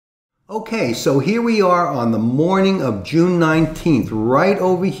Okay, so here we are on the morning of June 19th, right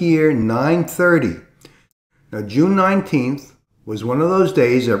over here, 9:30. Now, June 19th was one of those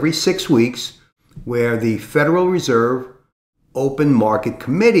days every 6 weeks where the Federal Reserve Open Market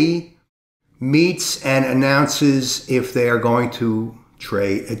Committee meets and announces if they are going to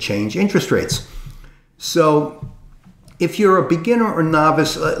change interest rates. So if you're a beginner or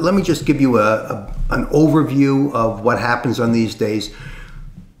novice, let me just give you an overview of what happens on these days.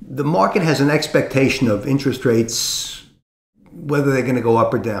 The market has an expectation of interest rates, whether they're going to go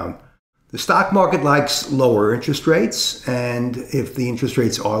up or down. The stock market likes lower interest rates, and if the interest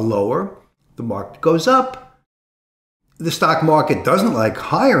rates are lower, the market goes up. The stock market doesn't like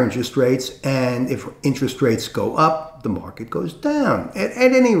higher interest rates, and if interest rates go up, the market goes down. At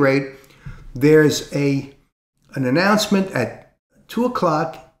any rate, there's an announcement at 2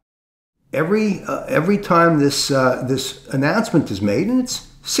 o'clock every time this announcement is made, and it's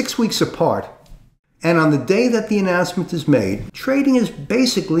 6 weeks apart. And on the day that the announcement is made, trading is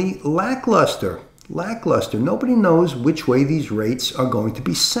basically lackluster. Nobody knows which way these rates are going to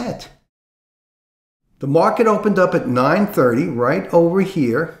be set. The market opened up at 9:30, right over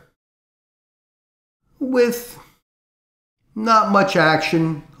here, with not much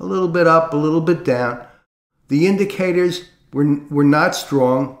action, a little bit up, a little bit down. The indicators were not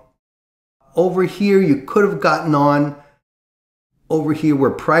strong. Over here, you could have gotten on. Over here,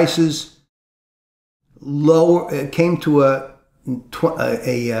 where prices came to a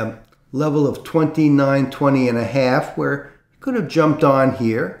level of 29.20 and a half, where you could have jumped on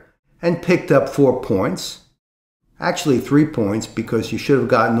here and picked up 4 points. Actually 3 points, because you should have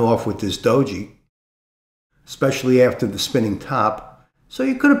gotten off with this doji, especially after the spinning top. So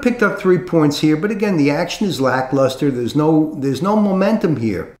you could have picked up 3 points here, but again, the action is lackluster. There's no momentum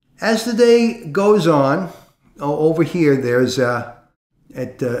here. As the day goes on, over here, there's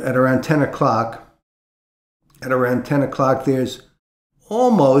at around 10 o'clock. At around 10 o'clock, there's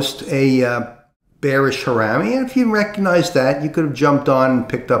almost a bearish harami. And if you recognize that, you could have jumped on and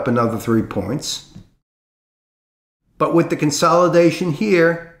picked up another 3 points. But with the consolidation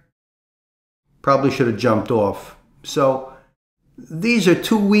here, probably should have jumped off. So these are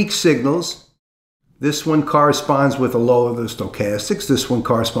 2 weak signals. This one corresponds with the low of the stochastics. This one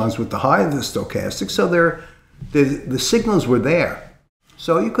corresponds with the high of the stochastics. So the signals were there.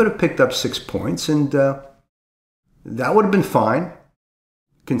 So you could have picked up 6 points, and that would have been fine,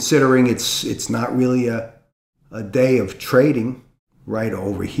 considering it's not really a day of trading right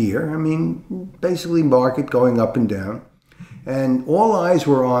over here. I mean, basically market going up and down. And all eyes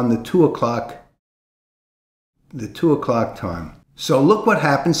were on the 2 o'clock time. So look what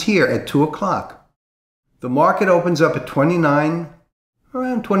happens here at 2 o'clock. The market opens up at around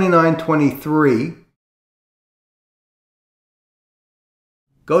 29.23.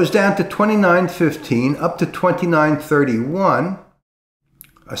 Goes down to 29.15, up to 29.31,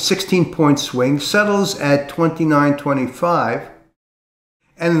 a 16-point swing, settles at 29.25,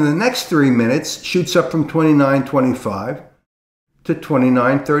 and in the next 3 minutes shoots up from 29.25 to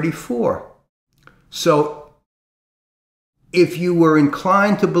 29.34. So if you were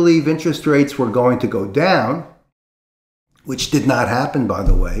inclined to believe interest rates were going to go down, which did not happen, by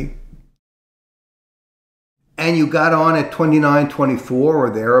the way, and you got on at 29.24 or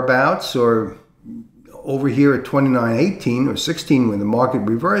thereabouts, or over here at 29.18 or 16 when the market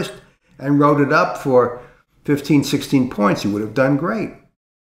reversed, and wrote it up for 15, 16 points, you would have done great.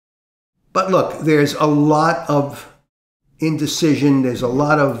 But look, there's a lot of indecision, there's a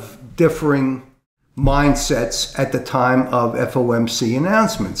lot of differing mindsets at the time of FOMC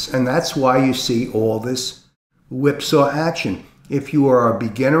announcements, and that's why you see all this whipsaw action. If you are a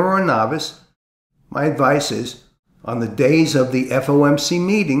beginner or a novice, my advice is, on the days of the FOMC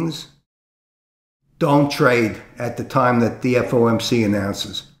meetings, don't trade at the time that the FOMC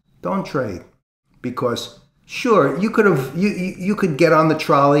announces. Don't trade. Because, sure, you could get on the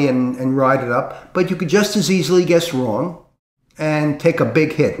trolley and ride it up, but you could just as easily guess wrong and take a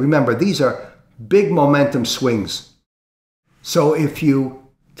big hit. Remember, these are big momentum swings. So if you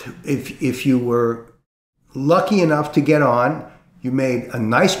were lucky enough to get on, you made a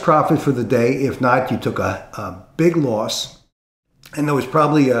nice profit for the day. If not, you took a big loss. And there was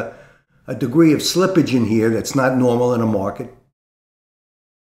probably a degree of slippage in here that's not normal in a market.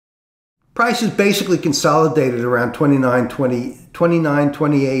 Prices basically consolidated around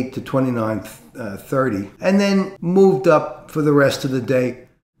 29.28 to 29.30, and then moved up for the rest of the day.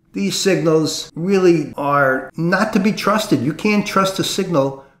 These signals really are not to be trusted. You can't trust a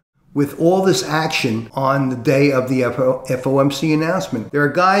signal with all this action on the day of the FOMC announcement. There are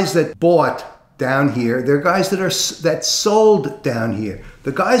guys that bought down here. There are guys that sold down here.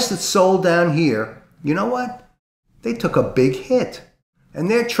 The guys that sold down here, you know what? They took a big hit, and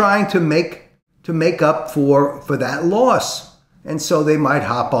they're trying to make up for that loss. And so they might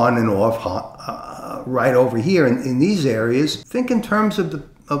hop on and off right over here in these areas. Think in terms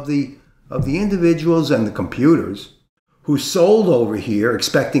of the individuals and the computers who sold over here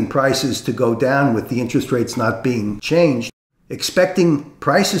expecting prices to go down with the interest rates not being changed, expecting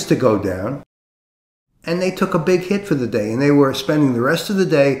prices to go down, and they took a big hit for the day, and they were spending the rest of the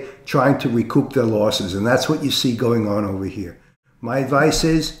day trying to recoup their losses, and that's what you see going on over here. My advice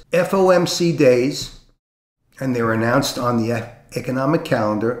is FOMC days, and they're announced on the economic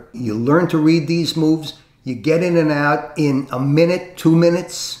calendar. You learn to read these moves. You get in and out in a minute, 2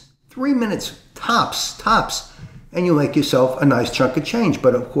 minutes, 3 minutes, tops. And you make yourself a nice chunk of change.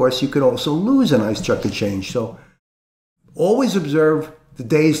 But of course, you could also lose a nice chunk of change. So always observe the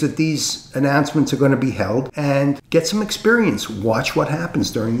days that these announcements are going to be held and get some experience. Watch what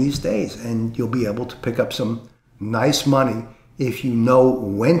happens during these days, and you'll be able to pick up some nice money if you know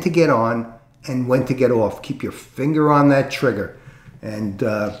when to get on and when to get off. Keep your finger on that trigger and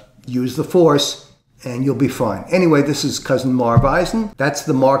use the force, and you'll be fine. Anyway, this is Cousin Marv Eisen. That's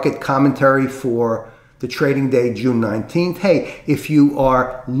the market commentary for the trading day, June 19th. Hey, if you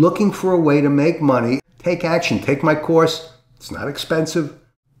are looking for a way to make money, take action. Take my course. It's not expensive.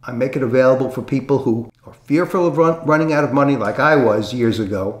 I make it available for people who are fearful of running out of money like I was years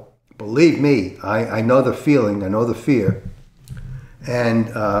ago. Believe me, I know the feeling. I know the fear.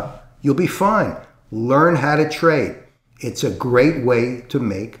 And you'll be fine. Learn how to trade. It's a great way to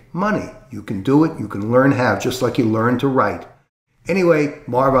make money. You can do it. You can learn how, just like you learn to write. Anyway,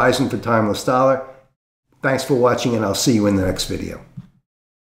 Marv Eisen for Timeless Dollar. Thanks for watching, and I'll see you in the next video.